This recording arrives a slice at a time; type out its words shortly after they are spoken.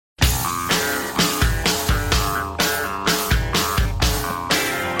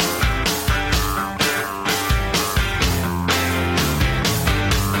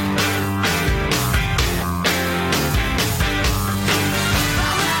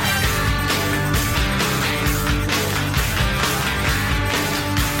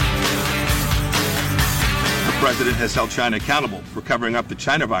president has held China accountable for covering up the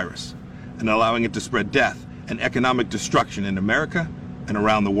China virus and allowing it to spread death and economic destruction in America and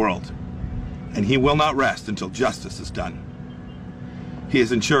around the world. And he will not rest until justice is done. He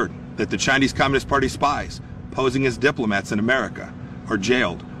has ensured that the Chinese Communist Party spies posing as diplomats in America are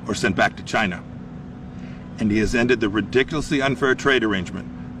jailed or sent back to China. And he has ended the ridiculously unfair trade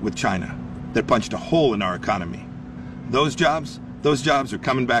arrangement with China that punched a hole in our economy. Those jobs are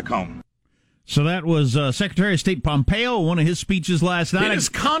coming back home. So that was Secretary of State Pompeo, one of his speeches last night. His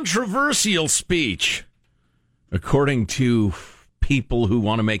controversial speech, according to people who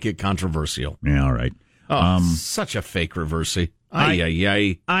want to make it controversial. Yeah, all right. Such a fake reversey.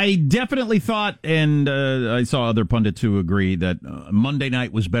 I definitely thought, and I saw other pundits who agree, that Monday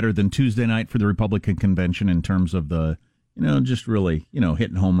night was better than Tuesday night for the Republican convention in terms of the, just really,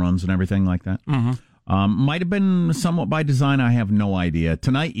 hitting home runs and everything like that. Mm-hmm. Might have been somewhat by design. I have no idea.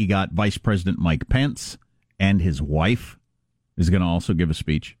 Tonight you got Vice President Mike Pence, and his wife is going to also give a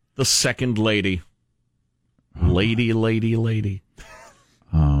speech. The second lady. Lady. Who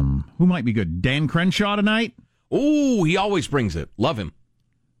might be good? Dan Crenshaw tonight? Oh, he always brings it. Love him.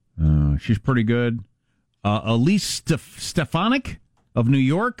 She's pretty good. Elise Stefanik of New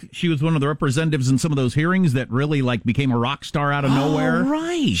York. She was one of the representatives in some of those hearings that really became a rock star out of nowhere.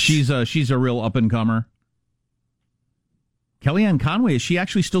 Right. She's a real up and comer. Kellyanne Conway, is she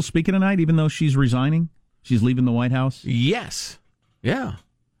actually still speaking tonight, even though she's resigning? She's leaving the White House? Yes. Yeah.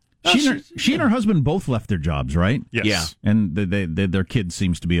 She and her husband both left their jobs, right? Yes. Yeah. And their kid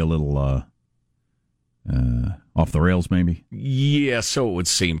seems to be a little off the rails, maybe. Yeah, so it would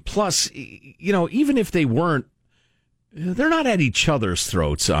seem. Plus, even if they weren't, they're not at each other's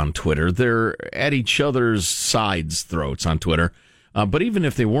throats on Twitter. They're at each other's sides' throats on Twitter. But even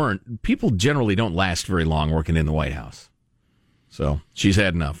if they weren't, people generally don't last very long working in the White House. So she's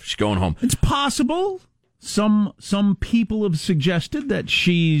had enough. She's going home. It's possible. Some people have suggested that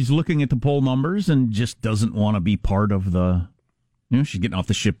she's looking at the poll numbers and just doesn't want to be part of the... she's getting off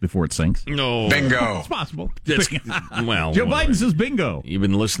the ship before it sinks. No. Bingo. It's possible. Well, Joe Biden says bingo. You've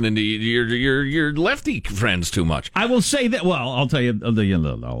been listening to your lefty friends too much. I will say that, I'll tell you,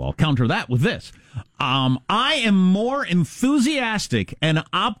 I'll counter that with this. I am more enthusiastic and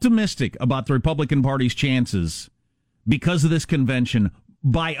optimistic about the Republican Party's chances because of this convention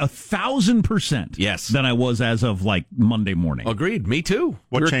by 1,000%. Yes. Than I was as of Monday morning. Agreed. Me too.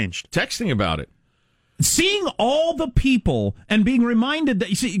 What changed? Texting about it. Seeing all the people and being reminded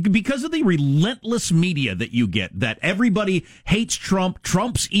that, because of the relentless media that you get, that everybody hates Trump,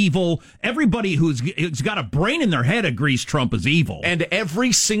 Trump's evil, everybody who's got a brain in their head agrees Trump is evil. And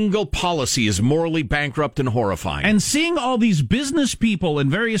every single policy is morally bankrupt and horrifying. And seeing all these business people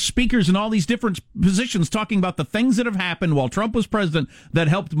and various speakers in all these different positions talking about the things that have happened while Trump was president that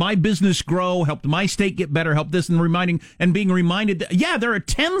helped my business grow, helped my state get better, helped this, and being reminded that, there are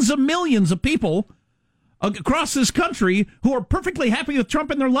tens of millions of people across this country who are perfectly happy with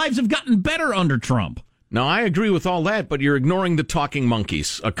Trump and their lives have gotten better under Trump. Now, I agree with all that, but you're ignoring the talking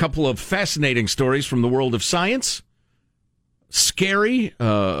monkeys. A couple of fascinating stories from the world of science, scary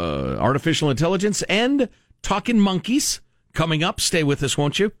artificial intelligence, and talking monkeys coming up. Stay with us,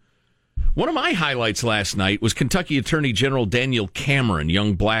 won't you? One of my highlights last night was Kentucky Attorney General Daniel Cameron,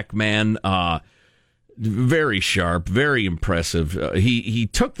 young black man, very sharp, very impressive. He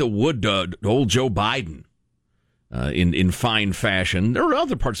took the wood to old Joe Biden. In fine fashion. There were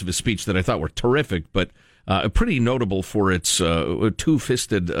other parts of his speech that I thought were terrific, but pretty notable for its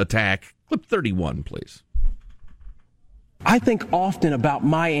two-fisted attack. Clip 31, please. I think often about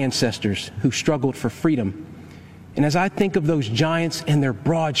my ancestors who struggled for freedom. And as I think of those giants and their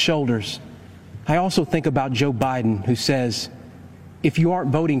broad shoulders, I also think about Joe Biden, who says, if you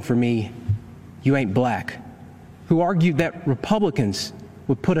aren't voting for me, you ain't black, who argued that Republicans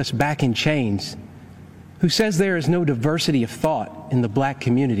would put us back in chains, who says there is no diversity of thought in the black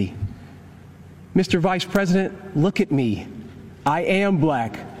community. Mr. Vice President, look at me. I am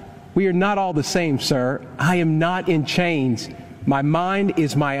black. We are not all the same, sir. I am not in chains. My mind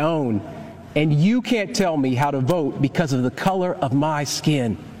is my own. And you can't tell me how to vote because of the color of my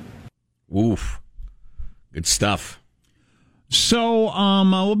skin. Oof. Good stuff. So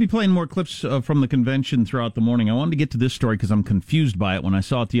we'll be playing more clips from the convention throughout the morning. I wanted to get to this story because I'm confused by it when I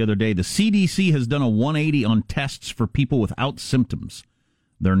saw it the other day. The CDC has done a 180 on tests for people without symptoms.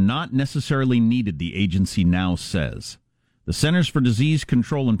 They're not necessarily needed, the agency now says. The Centers for Disease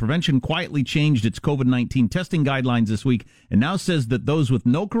Control and Prevention quietly changed its COVID-19 testing guidelines this week and now says that those with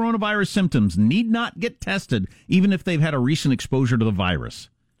no coronavirus symptoms need not get tested, even if they've had a recent exposure to the virus.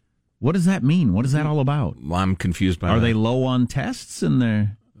 What does that mean? What is that all about? I'm confused by that. Are they low on tests? And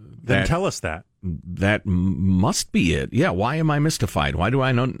Then tell us that. that must be it. Yeah, why am I mystified? Why do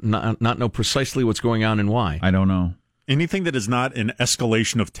I not know precisely what's going on and why? I don't know. Anything that is not an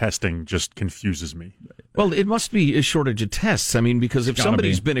escalation of testing just confuses me. Well, it must be a shortage of tests. I mean, because if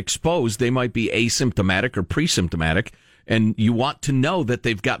somebody's been exposed, they might be asymptomatic or pre-symptomatic, and you want to know that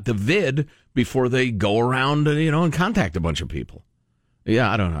they've got the vid before they go around, and contact a bunch of people. Yeah,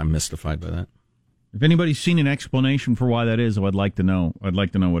 I don't know. I'm mystified by that. If anybody's seen an explanation for why that is, I'd like to know. I'd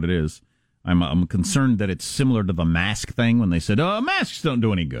like to know what it is. I'm concerned that it's similar to the mask thing when they said, masks don't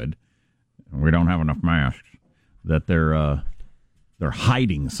do any good. We don't have enough masks. That they're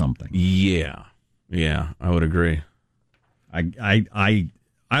hiding something. Yeah, I would agree. I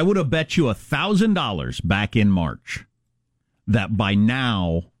would have bet you $1,000 back in March that by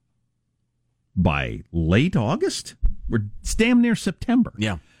now, by late August, it's damn near September.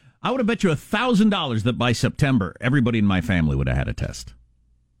 Yeah, I would have bet you $1,000 that by September, everybody in my family would have had a test.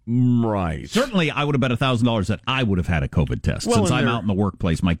 Right. Certainly, I would have bet $1,000 that I would have had a COVID test. Well, since I'm out in the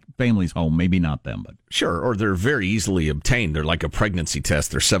workplace, my family's home. Maybe not them, but sure. Or they're very easily obtained. They're like a pregnancy test.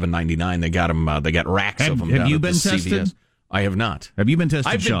 They're $7.99. They got them. They got racks of them. Have down you at been the tested? CVS. I have not. Have you been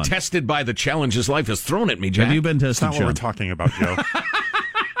tested, I've Sean? been tested by the challenges life has thrown at me, Jack. Have you been That's tested, not what Sean? we're talking about, Joe.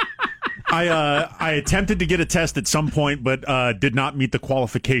 I attempted to get a test at some point, but did not meet the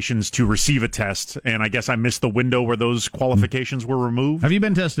qualifications to receive a test, and I guess I missed the window where those qualifications were removed. Have you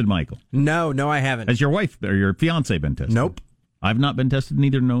been tested, Michael? No, I haven't. Has your wife or your fiance been tested? Nope. I've not been tested,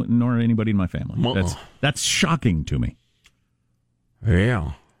 neither nor anybody in my family. Uh-uh. That's shocking to me.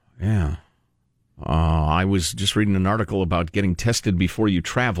 Yeah. I was just reading an article about getting tested before you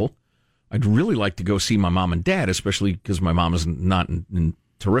travel. I'd really like to go see my mom and dad, especially because my mom is not in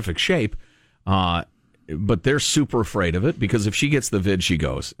terrific shape. But they're super afraid of it because if she gets the vid, she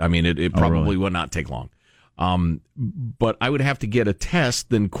goes. I mean, it probably would not take long. But I would have to get a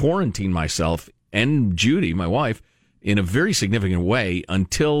test, then quarantine myself and Judy, my wife, in a very significant way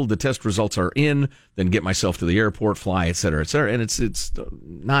until the test results are in, then get myself to the airport, fly, et cetera, et cetera. And it's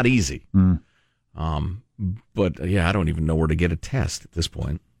not easy. But yeah, I don't even know where to get a test at this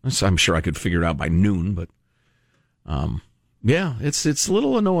point. So I'm sure I could figure it out by noon, but yeah, it's a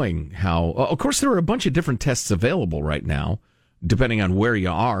little annoying how, of course, there are a bunch of different tests available right now, depending on where you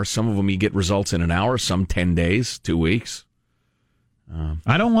are. Some of them you get results in an hour, some 10 days, 2 weeks.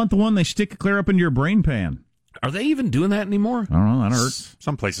 I don't want the one they stick clear up into your brain pan. Are they even doing that anymore? I don't know. That hurts.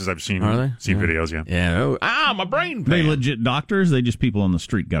 Some places I've seen Are they? videos, yeah. Yeah. My brain They pan. legit doctors? They just people on the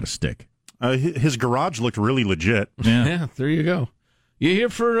street got a stick. His garage looked really legit. Yeah. There you go. You here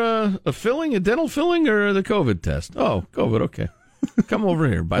for a filling, a dental filling, or the COVID test? Oh, COVID, okay. Come over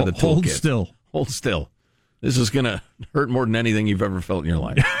here by the toolkit. Hold still. Hold still. This is going to hurt more than anything you've ever felt in your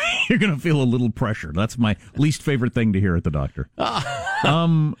life. You're going to feel a little pressure. That's my least favorite thing to hear at the doctor.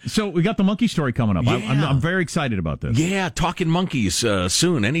 So we got the monkey story coming up. Yeah. I'm very excited about this. Yeah, talking monkeys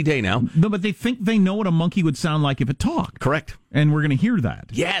soon, any day now. No, but they think they know what a monkey would sound like if it talked. Correct. And we're going to hear that.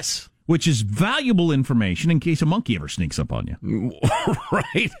 Yes. Which is valuable information in case a monkey ever sneaks up on you.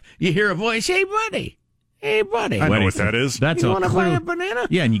 Right. You hear a voice, hey, buddy. Hey, buddy. I know what that is. That's You a want to buy clue. a banana?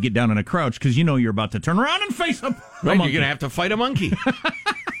 Yeah, and you get down in a crouch because you know you're about to turn around and face up a Right, you're monkey. going to have to fight a monkey.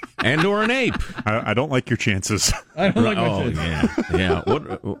 And or an ape. I don't like your chances. I don't like Oh, yeah.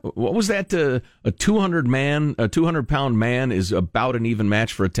 What was that? A 200-pound man is about an even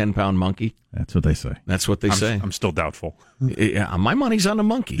match for a 10-pound monkey? That's what they say. That's what they say. I'm still doubtful. Yeah, my money's on the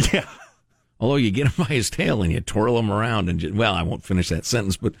monkey. Yeah. Although you get him by his tail and you twirl him around and I won't finish that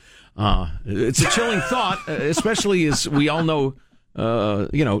sentence, but it's a chilling thought, especially as we all know,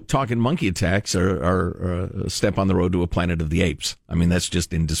 talking monkey attacks are a step on the road to a planet of the apes. I mean, that's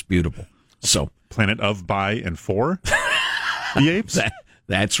just indisputable. So, Planet of, by, and for the apes?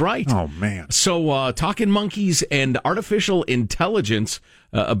 that's right. Oh, man. So, talking monkeys and artificial intelligence,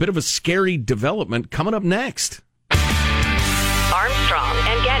 a bit of a scary development coming up next. Armstrong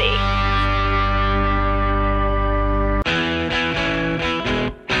and Getty.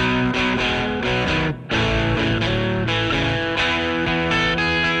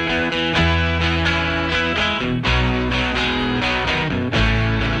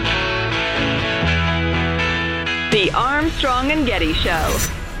 The Armstrong and Getty Show.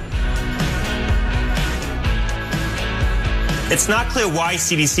 It's not clear why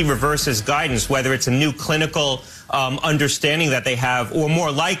CDC reverses guidance, whether it's a new clinical understanding that they have, or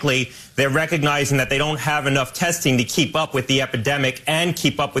more likely, they're recognizing that they don't have enough testing to keep up with the epidemic and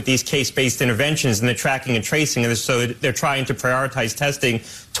keep up with these case-based interventions and the tracking and tracing. And so they're trying to prioritize testing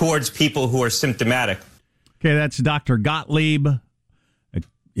towards people who are symptomatic. Okay, that's Dr. Gottlieb.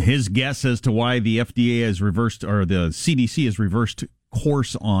 His guess as to why the FDA has reversed, or the CDC has reversed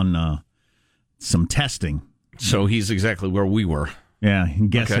course on some testing. So he's exactly where we were. Yeah, I'm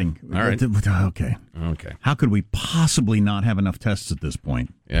guessing. Okay. All right. Okay. How could we possibly not have enough tests at this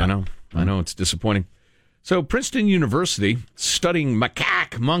point? Yeah, I know. It's disappointing. So Princeton University, studying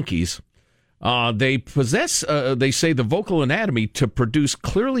macaque monkeys, they possess, they say, the vocal anatomy to produce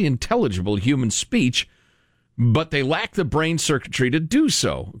clearly intelligible human speech, but they lack the brain circuitry to do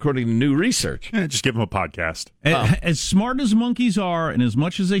so, according to new research. Just give them a podcast. As smart as monkeys are, and as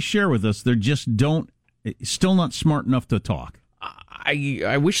much as they share with us, they're just still not smart enough to talk.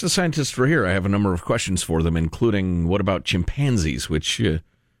 I wish the scientists were here. I have a number of questions for them, including what about chimpanzees, which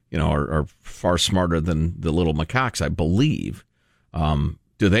are far smarter than the little macaques, I believe.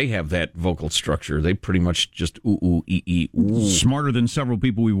 Do they have that vocal structure? They pretty much just ooh, ee, ee, ooh. Smarter than several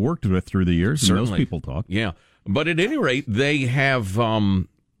people we've worked with through the years. Certainly. And those people talk. Yeah. But at any rate, they have,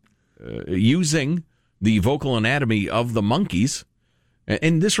 using the vocal anatomy of the monkeys,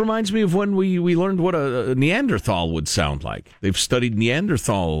 and this reminds me of when we learned what a Neanderthal would sound like. They've studied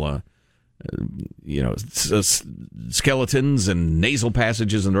Neanderthal, skeletons and nasal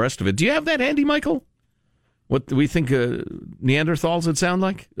passages and the rest of it. Do you have that handy, Michael? What do we think Neanderthals would sound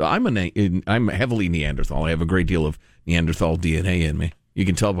like? I'm heavily Neanderthal. I have a great deal of Neanderthal DNA in me. You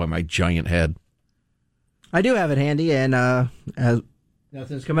can tell by my giant head. I do have it handy, and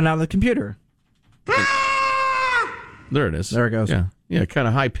nothing's coming out of the computer. There it is. There it goes. Yeah, kind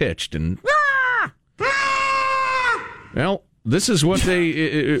of high pitched and. Well, this is what they,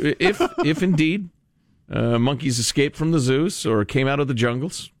 if indeed monkeys escaped from the zoos or came out of the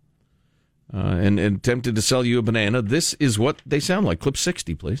jungles and attempted to sell you a banana, this is what they sound like. Clip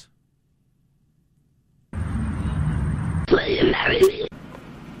 60, please. Will you marry me?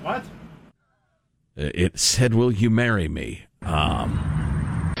 What? It said, "Will you marry me?"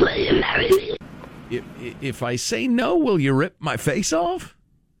 Will you marry me? If I say no, will you rip my face off?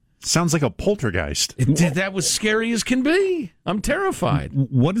 Sounds like a poltergeist. That was scary as can be. I'm terrified.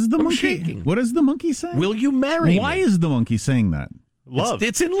 What is the monkey? Shaking. What is the monkey saying? Will you marry me? Why is the monkey saying that? Love.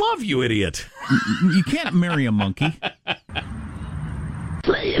 It's in love, you idiot. You can't marry a monkey.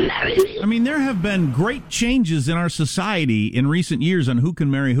 Will you marry me? I mean, there have been great changes in our society in recent years on who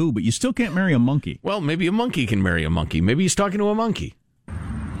can marry who, but you still can't marry a monkey. Well, maybe a monkey can marry a monkey. Maybe he's talking to a monkey.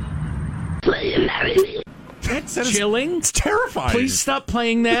 Will you marry me? That's chilling. It's terrifying. Please stop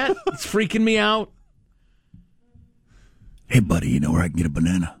playing that. It's freaking me out. Hey, buddy, you know where I can get a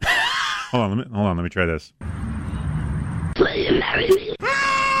banana? Hold on. Let me try this. Will you marry me?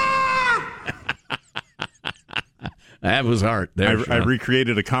 That was art. I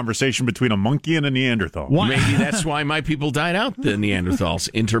recreated a conversation between a monkey and a Neanderthal. Why? Maybe that's why my people died out, the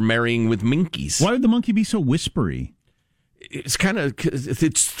Neanderthals, intermarrying with monkeys. Why would the monkey be so whispery? It's kind of,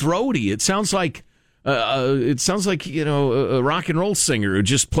 it's throaty. It sounds like a rock and roll singer who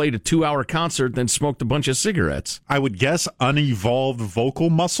just played a 2-hour concert, then smoked a bunch of cigarettes. I would guess unevolved vocal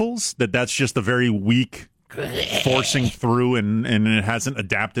muscles, that's just a very weak forcing through, and it hasn't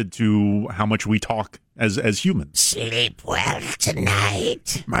adapted to how much we talk as humans. Sleep well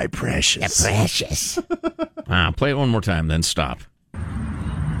tonight. My precious. You're precious. Play it one more time, then stop.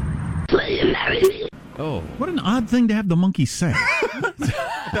 Will you marry me? Oh. What an odd thing to have the monkey say.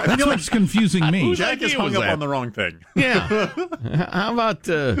 That's what's confusing me. Jack is hung up on the wrong thing. Yeah. How about,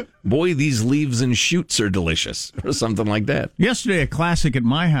 boy, these leaves and shoots are delicious, or something like that. Yesterday, a classic at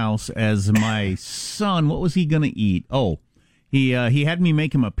my house as my son, what was he going to eat? Oh, he had me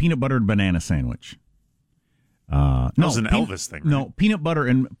make him a peanut butter and banana sandwich. That was an Elvis thing, right? No, peanut butter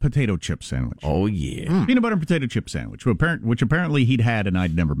and potato chip sandwich. Oh, yeah. Peanut butter and potato chip sandwich, which apparently he'd had and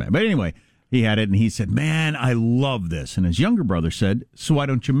I'd never met. But anyway, he had it and he said, "Man, I love this." And his younger brother said, "So why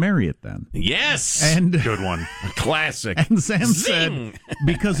don't you marry it then?" Yes. And good one. Classic. And Sam Zing! said,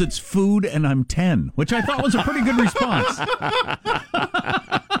 "Because it's food and I'm 10," which I thought was a pretty good response.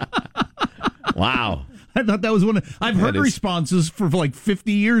 Wow. I thought that was one of... I've heard is- responses for like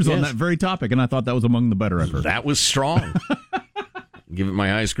 50 years on Yes. that very topic, and I thought that was among the better I've heard. That was strong. Give it my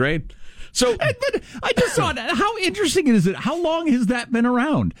highest grade. So, But I just thought, how interesting is it? How long has that been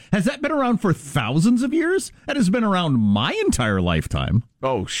around? Has that been around for thousands of years? That has been around my entire lifetime.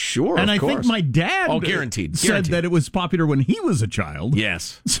 oh, sure, And of I course. think my dad Guaranteed. said that it was popular when he was a child.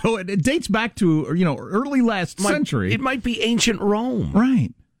 Yes. So it dates back to, early last century. It might be ancient Rome.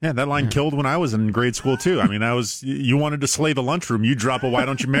 Right. Yeah, that line killed when I was in grade school, too. I mean, you wanted to slay the lunchroom, you drop a "why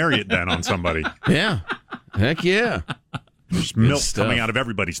don't you marry it then" on somebody. Yeah. Heck yeah. There's milk stuff. coming out of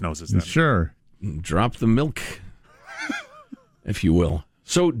everybody's noses then. Sure. Drop the milk, if you will.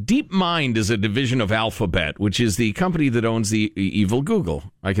 So DeepMind is a division of Alphabet, which is the company that owns the evil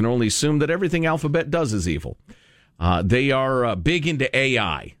Google. I can only assume that everything Alphabet does is evil. They are big into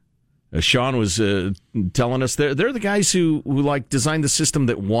AI. Sean was telling us they're the guys who like designed the system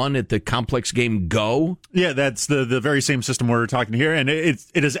that won at the complex game Go. Yeah, that's the very same system we're talking here, and it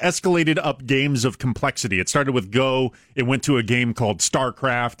has escalated up games of complexity. It started with Go. It went to a game called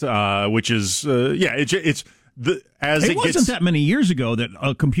StarCraft, which is it's. It wasn't that many years ago that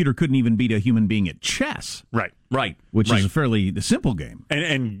a computer couldn't even beat a human being at chess. Right. Which is a fairly simple game.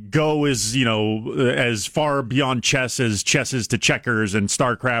 And Go is, as far beyond chess is to checkers and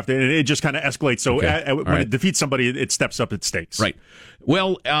StarCraft, and it just kind of escalates. So when it defeats somebody, it steps up its stakes. Right.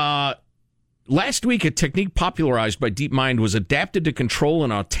 Well, last week, a technique popularized by DeepMind was adapted to control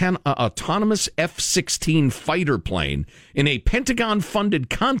an autonomous F-16 fighter plane in a Pentagon-funded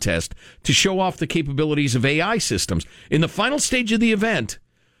contest to show off the capabilities of AI systems. In the final stage of the event,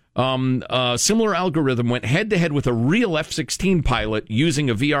 a similar algorithm went head-to-head with a real F-16 pilot using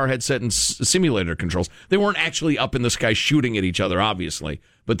a VR headset and simulator controls. They weren't actually up in the sky shooting at each other, obviously,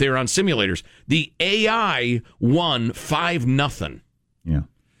 but they were on simulators. The AI won 5-0. Yeah.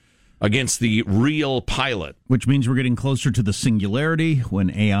 Against the real pilot. Which means we're getting closer to the singularity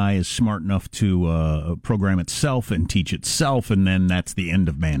when AI is smart enough to program itself and teach itself, and then that's the end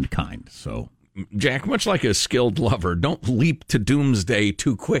of mankind. So, Jack, much like a skilled lover, don't leap to doomsday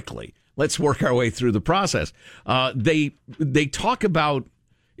too quickly. Let's work our way through the process. They talk about,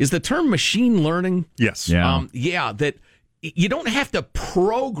 is the term machine learning? Yes. Yeah, that you don't have to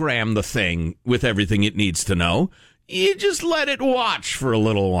program the thing with everything it needs to know. You just let it watch for a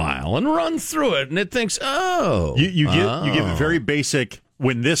little while and run through it, and it thinks, You give it very basic,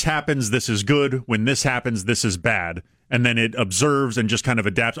 when this happens, this is good. When this happens, this is bad. And then it observes and just kind of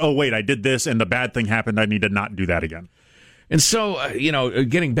adapts. Oh, wait, I did this, and the bad thing happened. I need to not do that again. And so,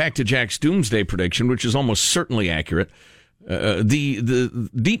 getting back to Jack's doomsday prediction, which is almost certainly accurate, the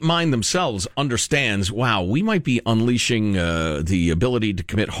DeepMind themselves understands, wow, we might be unleashing the ability to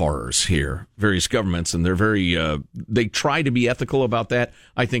commit horrors here. Various governments, and they're they try to be ethical about that.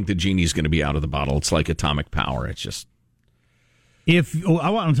 I think the genie's going to be out of the bottle. It's like atomic power. It's just... I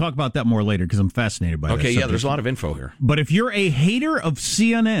want to talk about that more later because I'm fascinated by that. Okay, yeah, there's a lot of info here. But if you're a hater of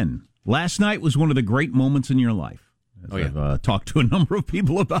CNN, last night was one of the great moments in your life. I've talked to a number of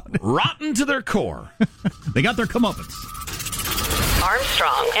people about it. Rotten to their core. They got their comeuppance.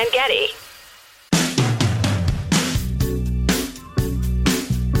 Armstrong and Getty.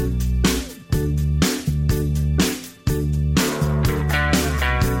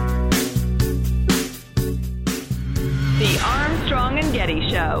 The Armstrong and Getty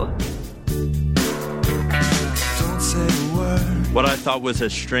Show. What I thought was a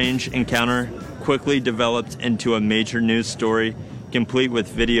strange encounter quickly developed into a major news story, complete with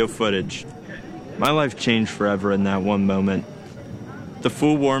video footage. My life changed forever in that one moment. The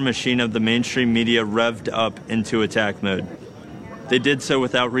full war machine of the mainstream media revved up into attack mode. They did so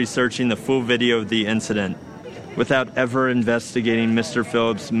without researching the full video of the incident, without ever investigating Mr.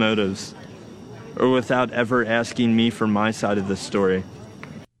 Phillips' motives, or without ever asking me for my side of the story.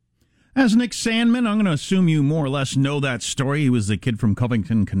 As Nick Sandman, I'm going to assume you more or less know that story. He was the kid from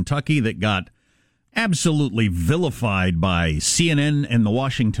Covington, Kentucky that got absolutely vilified by CNN and the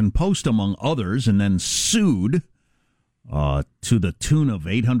Washington Post, among others, and then sued to the tune of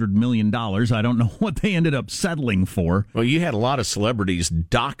 $800 million. I don't know what they ended up settling for. Well, you had a lot of celebrities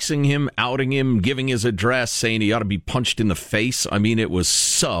doxing him, outing him, giving his address, saying he ought to be punched in the face. I mean, it was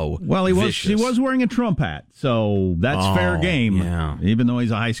so vicious. He was wearing a Trump hat, so that's fair game, even though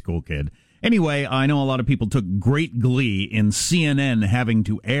he's a high school kid. Anyway, I know a lot of people took great glee in CNN having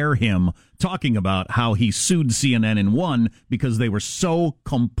to air him talking about how he sued CNN and won because they were so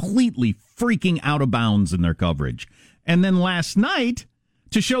completely freaking out of bounds in their coverage. And then last night,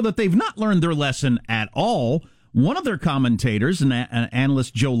 to show that they've not learned their lesson at all, one of their commentators, an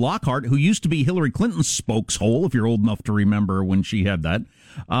analyst, Joe Lockhart, who used to be Hillary Clinton's spokeshole, if you're old enough to remember when she had that,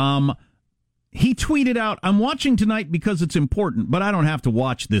 he tweeted out, "I'm watching tonight because it's important, but I don't have to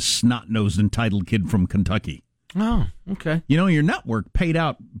watch this snot-nosed entitled kid from Kentucky." Oh, okay. You know, your network paid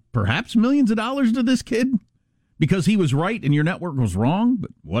out perhaps millions of dollars to this kid because he was right and your network was wrong,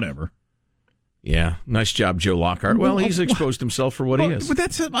 but whatever. Yeah, nice job, Joe Lockhart. Well, he's exposed himself for what he is. But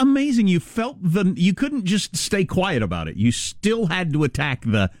that's amazing. You you couldn't just stay quiet about it. You still had to attack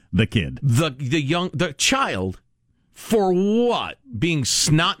the kid, the child, for what? Being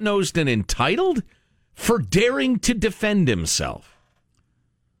snot-nosed and entitled? For daring to defend himself.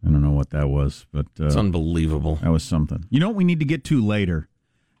 I don't know what that was, but it's unbelievable. That was something. You know what we need to get to later?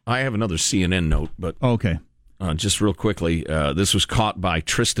 I have another CNN note, but okay. Just real quickly, this was caught by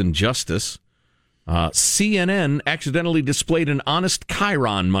Tristan Justice. CNN accidentally displayed an honest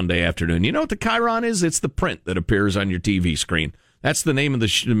chyron Monday afternoon. You know what the chyron is? It's the print that appears on your TV screen. That's the name of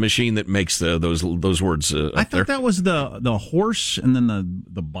the machine that makes those words up I thought there. that was the horse, and then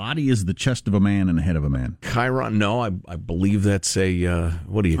the body is the chest of a man and the head of a man. Chiron? No, I believe that's a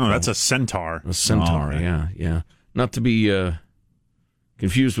what do you call that's it? a centaur. A centaur, yeah. Not to be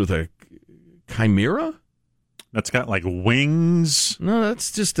confused with a chimera? That's got like wings. No,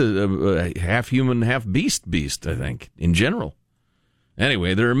 that's just a half human, half beast, I think, in general.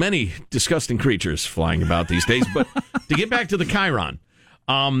 Anyway, there are many disgusting creatures flying about these days, but to get back to the Chiron,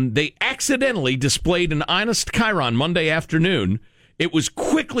 they accidentally displayed an honest Chiron Monday afternoon. It was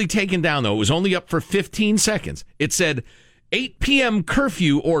quickly taken down, though. It was only up for 15 seconds. It said, 8 p.m.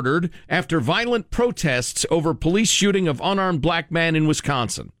 curfew ordered after violent protests over police shooting of unarmed black man in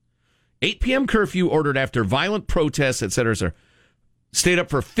Wisconsin. 8 p.m. curfew ordered after violent protests, et cetera, et cetera. Stayed up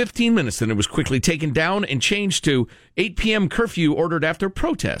for 15 minutes, then it was quickly taken down and changed to 8 p.m. curfew ordered after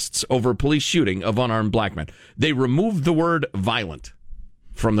protests over police shooting of unarmed black men. They removed the word violent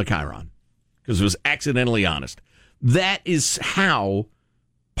from the Chiron because it was accidentally honest. That is how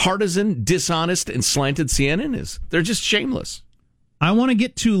partisan, dishonest, and slanted CNN is. They're just shameless. I want to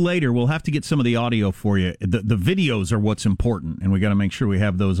get to later. We'll have to get some of the audio for you. The videos are what's important, and we got to make sure we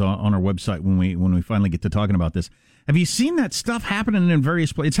have those on our website when we finally get to talking about this. Have you seen that stuff happening in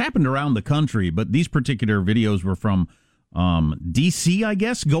various places? It's happened around the country, but these particular videos were from D.C., I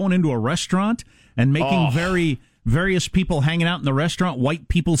guess, going into a restaurant and making various people hanging out in the restaurant. White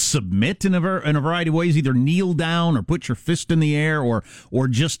people submit in a variety of ways, either kneel down or put your fist in the air or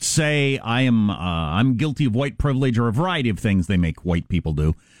just say, I'm guilty of white privilege, or a variety of things they make white people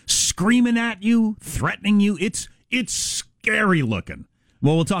do. Screaming at you, threatening you. It's scary looking.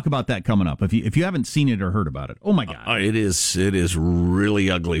 Well, we'll talk about that coming up. If you haven't seen it or heard about it, oh my God, it is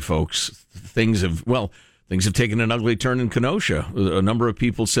really ugly, folks. Things have taken an ugly turn in Kenosha. A number of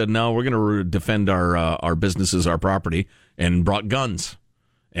people said, "No, we're going to defend our businesses, our property," and brought guns.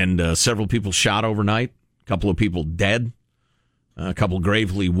 And several people shot overnight. A couple of people dead. A couple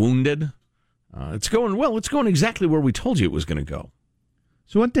gravely wounded. It's going exactly where we told you it was going to go.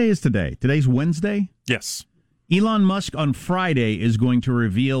 So, what day is today? Today's Wednesday? Yes. Elon Musk on Friday is going to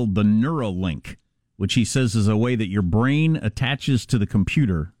reveal the Neuralink, which he says is a way that your brain attaches to the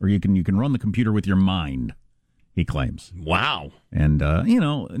computer, or you can run the computer with your mind, he claims. Wow. And,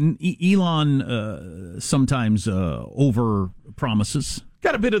 Elon sometimes over-promises.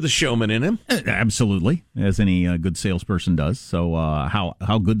 Got a bit of the showman in him. Absolutely, as any good salesperson does. So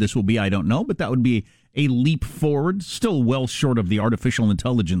how good this will be, I don't know, but that would be a leap forward, still well short of the artificial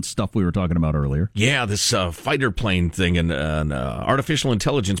intelligence stuff we were talking about earlier. Yeah, this fighter plane thing, and artificial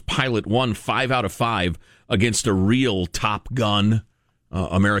intelligence pilot won 5 out of 5 against a real Top Gun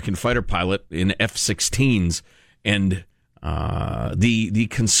American fighter pilot in F-16s. And the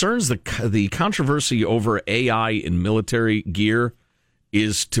concerns, the controversy over AI in military gear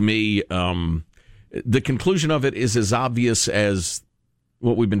is, to me, the conclusion of it is as obvious as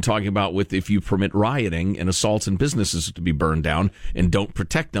what we've been talking about with if you permit rioting and assaults in businesses to be burned down and don't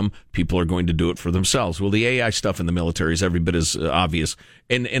protect them, people are going to do it for themselves. Well, the AI stuff in the military is every bit as obvious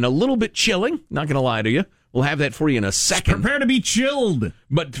and a little bit chilling, not going to lie to you. We'll have that for you in a second. Prepare to be chilled.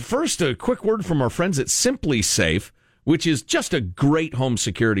 But first, a quick word from our friends at Simply Safe, which is just a great home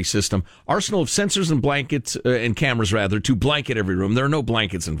security system. Arsenal of sensors and blankets, and cameras, rather, to blanket every room. There are no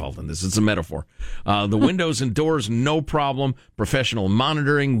blankets involved in this. It's a metaphor. The windows and doors, no problem. Professional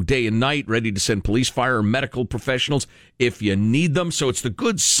monitoring day and night, ready to send police, fire, or medical professionals if you need them. So it's the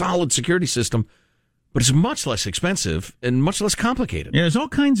good, solid security system, but it's much less expensive and much less complicated. Yeah, there's all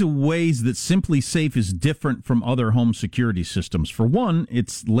kinds of ways that Simply Safe is different from other home security systems. For one,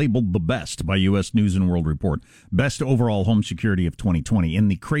 it's labeled the best by U.S. News and World Report. Best overall home security of 2020. In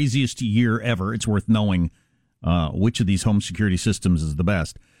the craziest year ever, it's worth knowing which of these home security systems is the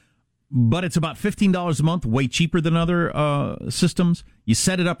best. But it's about $15 a month, way cheaper than other systems. You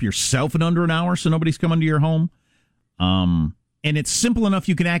set it up yourself in under an hour so nobody's coming to your home. And it's simple enough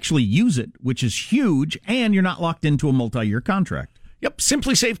you can actually use it, which is huge, and you're not locked into a multi-year contract. Yep,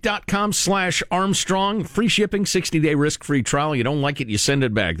 simplysafe.com/Armstrong. Free shipping, 60-day risk-free trial. You don't like it, you send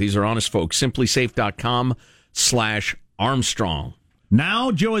it back. These are honest folks. simplysafe.com/Armstrong.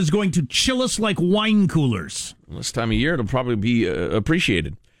 Now Joe is going to chill us like wine coolers. This time of year, it'll probably be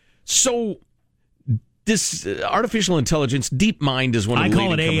appreciated. So, this artificial intelligence, DeepMind is one of the leading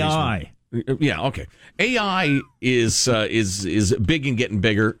companies. I call it AI. Yeah, okay. AI is big and getting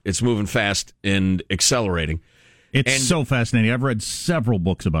bigger. It's moving fast and accelerating. It's so fascinating. I've read several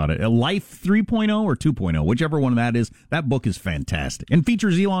books about it. Life 3.0 or 2.0, whichever one that is. That book is fantastic and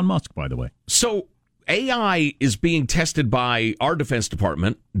features Elon Musk, by the way. So AI is being tested by our Defense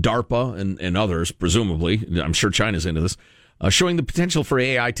Department, DARPA, and others, presumably. I'm sure China's into this. showing the potential for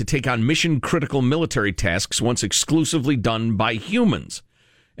AI to take on mission-critical military tasks once exclusively done by humans.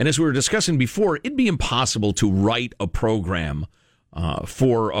 And as we were discussing before, it'd be impossible to write a program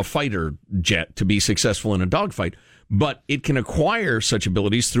for a fighter jet to be successful in a dogfight, but it can acquire such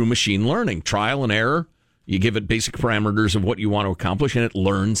abilities through machine learning, trial and error. You give it basic parameters of what you want to accomplish, and it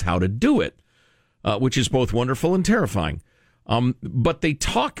learns how to do it, which is both wonderful and terrifying. But they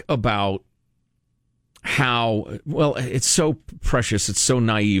talk about how, well, it's so precious, it's so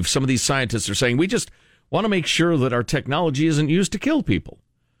naive. Some of these scientists are saying, we just want to make sure that our technology isn't used to kill people.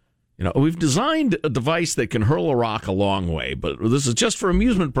 You know, we've designed a device that can hurl a rock a long way, but this is just for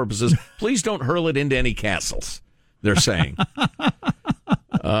amusement purposes. Please don't hurl it into any castles, they're saying.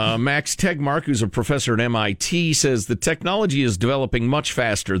 Max Tegmark, who's a professor at MIT, says the technology is developing much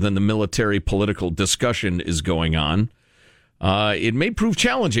faster than the military political discussion is going on. It may prove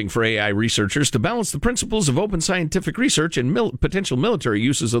challenging for AI researchers to balance the principles of open scientific research and potential military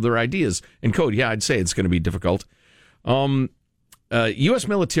uses of their ideas and code. Yeah, I'd say it's going to be difficult. U.S.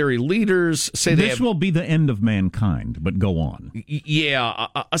 military leaders say this will be the end of mankind, but go on. Yeah,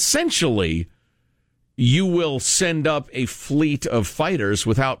 essentially, you will send up a fleet of fighters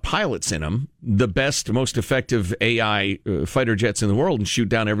without pilots in them, the best, most effective AI fighter jets in the world, and shoot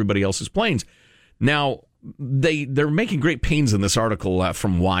down everybody else's planes. Now, they're making great pains in this article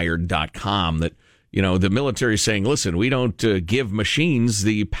from Wired.com that, you know, the military is saying, listen, we don't give machines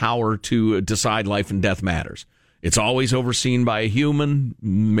the power to decide life and death matters. It's always overseen by a human.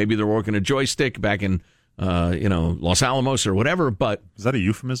 Maybe they're working a joystick back in, Los Alamos or whatever. But is that a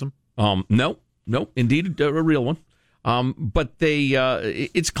euphemism? No, indeed, a real one. But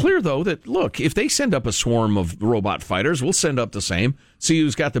it's clear, though, that, look, if they send up a swarm of robot fighters, we'll send up the same, see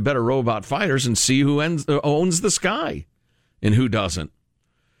who's got the better robot fighters, and see who owns the sky and who doesn't.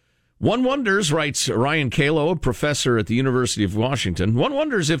 One wonders, writes Ryan Kalo, a professor at the University of Washington, one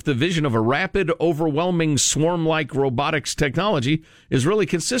wonders if the vision of a rapid, overwhelming, swarm-like robotics technology is really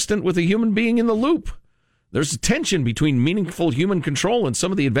consistent with a human being in the loop. There's a tension between meaningful human control and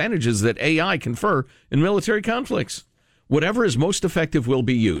some of the advantages that AI confer in military conflicts. Whatever is most effective will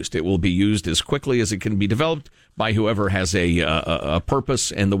be used. It will be used as quickly as it can be developed by whoever has a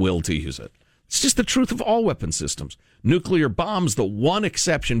purpose and the will to use it. It's just the truth of all weapon systems. Nuclear bombs, the one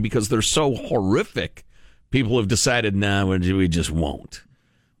exception, because they're so horrific, people have decided, we just won't.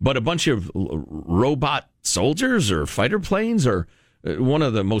 But a bunch of robot soldiers or fighter planes, or one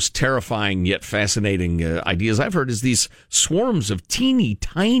of the most terrifying yet fascinating ideas I've heard is these swarms of teeny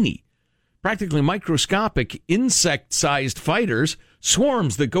tiny, practically microscopic insect-sized fighters,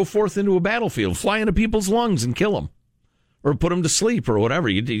 swarms that go forth into a battlefield, fly into people's lungs and kill them. Or put them to sleep or whatever.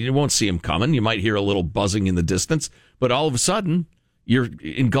 You won't see them coming. You might hear a little buzzing in the distance, but all of a sudden, you're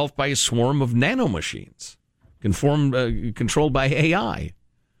engulfed by a swarm of nanomachines controlled by AI.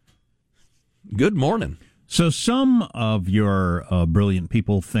 Good morning. So some of your brilliant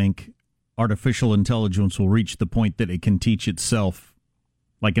people think artificial intelligence will reach the point that it can teach itself,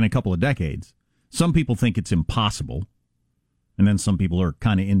 like in a couple of decades. Some people think it's impossible, and then some people are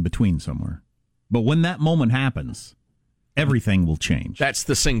kind of in between somewhere. But when that moment happens, everything will change. That's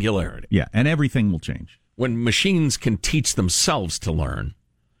the singularity. Yeah, and everything will change. When machines can teach themselves to learn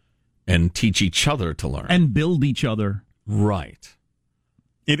and teach each other to learn. And build each other. Right.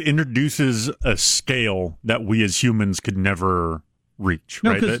 It introduces a scale that we as humans could never reach,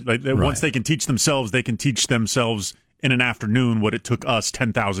 right? Once they can teach themselves, they can teach themselves in an afternoon what it took us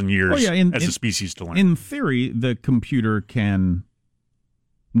 10,000 years as a species to learn. In theory, the computer can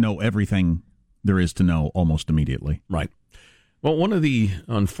know everything there is to know almost immediately. Right. Well, one of the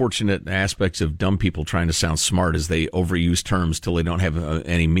unfortunate aspects of dumb people trying to sound smart is they overuse terms till they don't have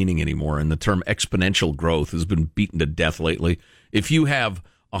any meaning anymore. And the term exponential growth has been beaten to death lately. If you have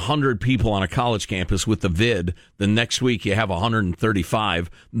 100 people on a college campus with the vid, then next week you have 135.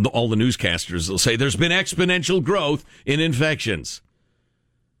 All the newscasters will say there's been exponential growth in infections.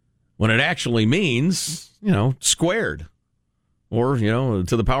 When it actually means, squared. Or, to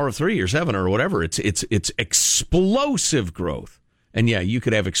the power of 3 or 7 or whatever. It's explosive growth. And yeah, you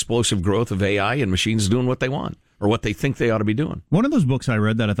could have explosive growth of AI and machines doing what they want or what they think they ought to be doing. One of those books I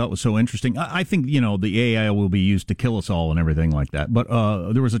read that I thought was so interesting, I think, the AI will be used to kill us all and everything like that. But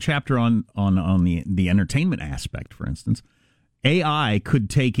there was a chapter on the entertainment aspect, for instance. AI could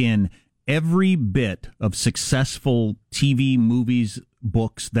take in every bit of successful TV, movies,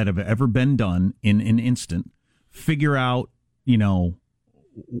 books that have ever been done in an instant, figure out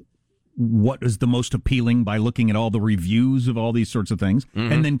what is the most appealing by looking at all the reviews of all these sorts of things,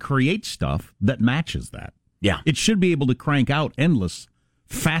 and then create stuff that matches that. Yeah. It should be able to crank out endless,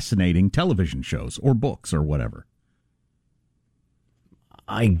 fascinating television shows or books or whatever.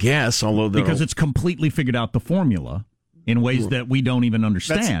 I guess, although because it's completely figured out the formula in ways that we don't even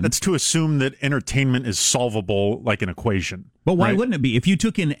understand. That's to assume that entertainment is solvable like an equation. But why right? wouldn't it be? If you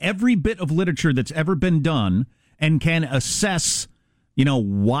took in every bit of literature that's ever been done and can assess,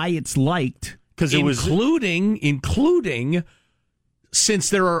 why it's liked, because it was including. Since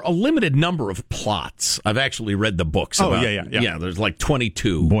there are a limited number of plots, I've actually read the books. Yeah. There's like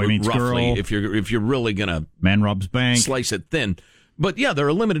 22. Boy Meets roughly, Girl. If you're really gonna Man Robs Bank, slice it thin. But yeah, there are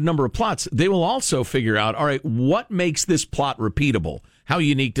a limited number of plots. They will also figure out, all right, what makes this plot repeatable? How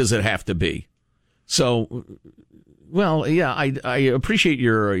unique does it have to be? So, well, yeah, I appreciate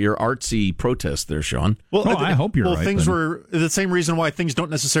your artsy protest there, Sean. Well, I hope you're right. Things were the same reason why things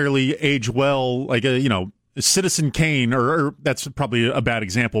don't necessarily age well, like Citizen Kane, or that's probably a bad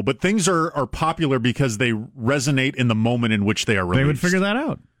example, but things are popular because they resonate in the moment in which they are released. They would figure that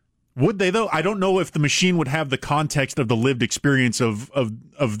out. Would they, though? I don't know if the machine would have the context of the lived experience of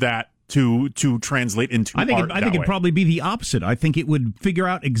that to translate into art. I think it'd probably be the opposite. I think it would figure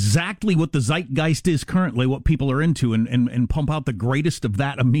out exactly what the zeitgeist is currently, what people are into, and pump out the greatest of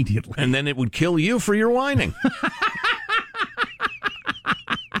that immediately. And then it would kill you for your whining.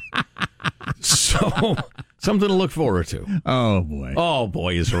 So, something to look forward to. Oh, boy. Oh,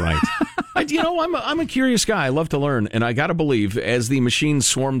 boy is right. I'm a curious guy. I love to learn. And I got to believe, as the machines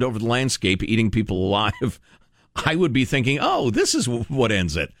swarmed over the landscape, eating people alive, I would be thinking, oh, this is what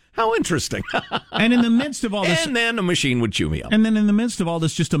ends it. How interesting. And in the midst of all this... And then a machine would chew me up. And then in the midst of all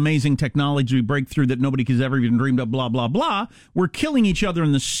this just amazing technology breakthrough that nobody has ever even dreamed of, blah, blah, blah, we're killing each other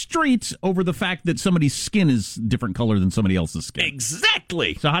in the streets over the fact that somebody's skin is different color than somebody else's skin.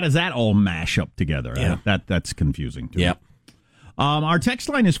 Exactly. So how does that all mash up together? Yeah. That's confusing to me. Yep. Our text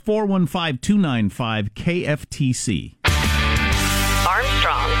line is 415-295-KFTC.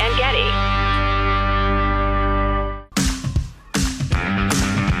 Armstrong and Getty.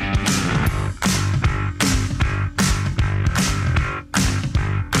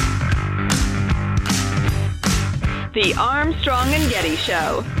 The Armstrong and Getty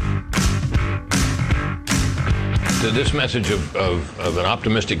Show. This message of an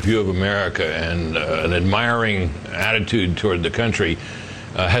optimistic view of America and an admiring attitude toward the country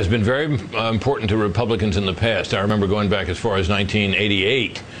has been very important to Republicans in the past. I remember going back as far as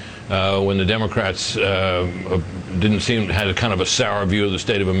 1988 when the Democrats had a kind of a sour view of the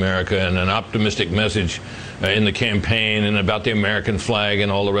state of America, and an optimistic message in the campaign and about the American flag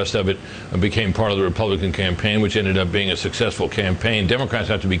and all the rest of it became part of the Republican campaign, which ended up being a successful campaign. Democrats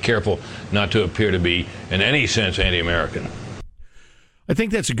have to be careful not to appear to be, in any sense, anti-American. I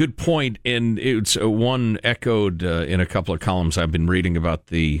think that's a good point, and it's one echoed in a couple of columns I've been reading about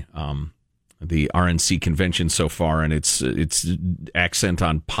the RNC convention so far, and its accent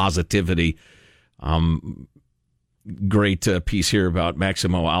on positivity. Great piece here about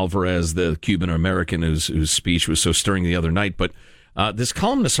Maximo Alvarez, the Cuban-American whose speech was so stirring the other night. But this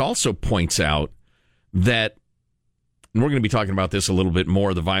columnist also points out that, and we're going to be talking about this a little bit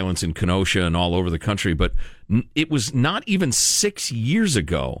more, the violence in Kenosha and all over the country, but it was not even 6 years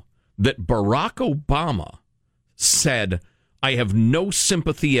ago that Barack Obama said, I have no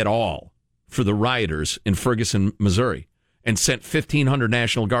sympathy at all for the rioters in Ferguson, Missouri, and sent 1,500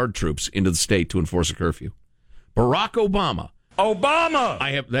 National Guard troops into the state to enforce a curfew. Barack Obama.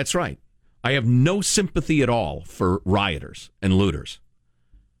 That's right. I have no sympathy at all for rioters and looters.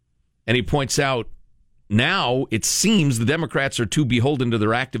 And he points out, now it seems the Democrats are too beholden to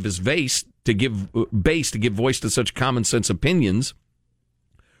their activist base to give voice to such common sense opinions.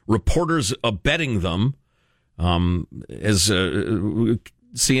 Reporters abetting them, as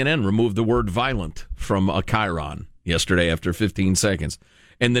CNN removed the word violent from a chyron yesterday after 15 seconds.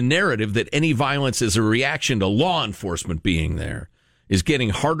 And the narrative that any violence is a reaction to law enforcement being there is getting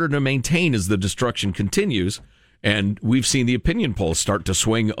harder to maintain as the destruction continues. And we've seen the opinion polls start to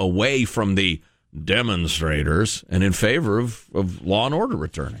swing away from the demonstrators and in favor of law and order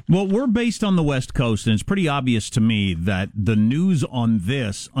returning. Well, we're based on the West Coast, and it's pretty obvious to me that the news on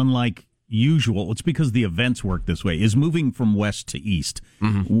this, unlike usual, it's because the events work this way, is moving from west to east,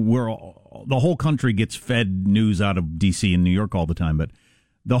 where the whole country gets fed news out of D.C. and New York all the time. But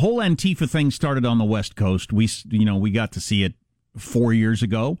the whole Antifa thing started on the West Coast. We got to see it 4 years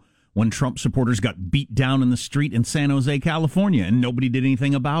ago when Trump supporters got beat down in the street in San Jose, California, and nobody did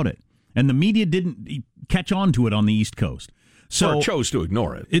anything about it. And the media didn't catch on to it on the East Coast. Or chose to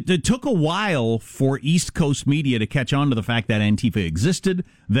ignore it. It took a while for East Coast media to catch on to the fact that Antifa existed,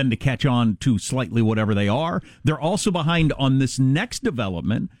 then to catch on to slightly whatever they are. They're also behind on this next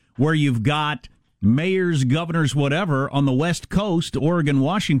development where you've got mayors, governors, whatever, on the West Coast, Oregon,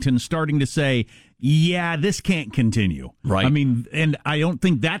 Washington, starting to say, yeah, this can't continue. Right. I mean, and I don't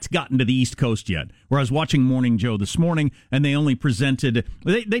think that's gotten to the East Coast yet. Where I was watching Morning Joe this morning, and they only presented.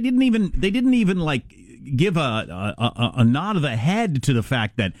 They didn't even like give a nod of the head to the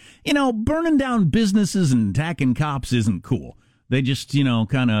fact that, burning down businesses and attacking cops isn't cool. They just,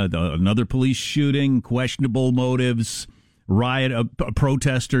 kind of another police shooting, questionable motives, riot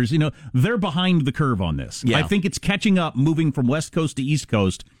protesters. They're behind the curve on this. Yeah. I think it's catching up, moving from West Coast to East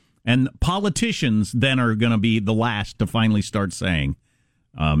Coast. And politicians then are going to be the last to finally start saying,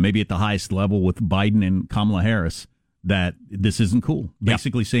 maybe at the highest level with Biden and Kamala Harris, that this isn't cool.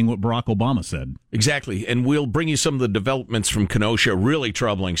 Basically saying what Barack Obama said. Exactly. And we'll bring you some of the developments from Kenosha, really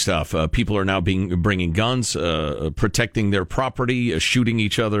troubling stuff. People are now bringing guns, protecting their property, shooting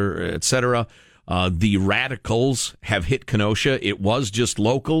each other, etc. The radicals have hit Kenosha. It was just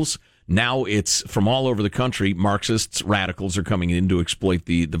locals. Now it's from all over the country. Marxists, radicals are coming in to exploit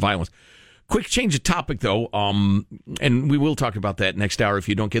the violence. Quick change of topic, though, and we will talk about that next hour. If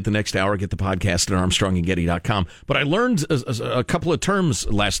you don't get the next hour, get the podcast at ArmstrongandGetty.com. But I learned a couple of terms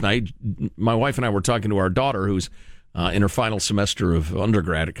last night. My wife and I were talking to our daughter, who's in her final semester of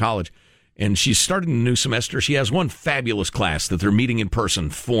undergrad at college, and she's starting a new semester. She has one fabulous class that they're meeting in person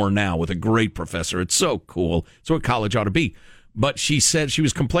for now with a great professor. It's so cool. It's what college ought to be. But she said she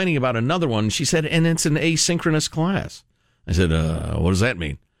was complaining about another one. She said, and it's an asynchronous class. I said, what does that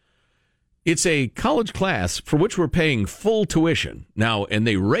mean? It's a college class for which we're paying full tuition. Now, and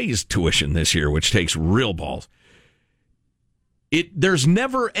they raised tuition this year, which takes real balls. There's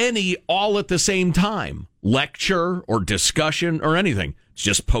never any all at the same time, lecture or discussion or anything. It's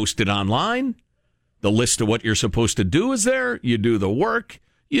just posted online. The list of what you're supposed to do is there. You do the work.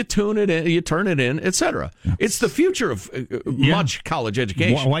 You tune it in, you turn it in, etc. It's the future of much college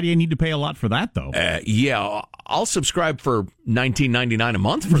education. Why do you need to pay a lot for that, though? I'll subscribe for $19.99 a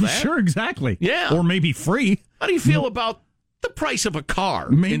month for that. Sure, exactly. Yeah. Or maybe free. How do you feel about the price of a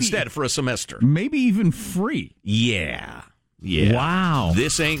car instead for a semester? Maybe even free. Yeah. Wow.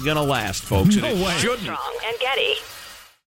 This ain't going to last, folks. No way. Armstrong and Getty.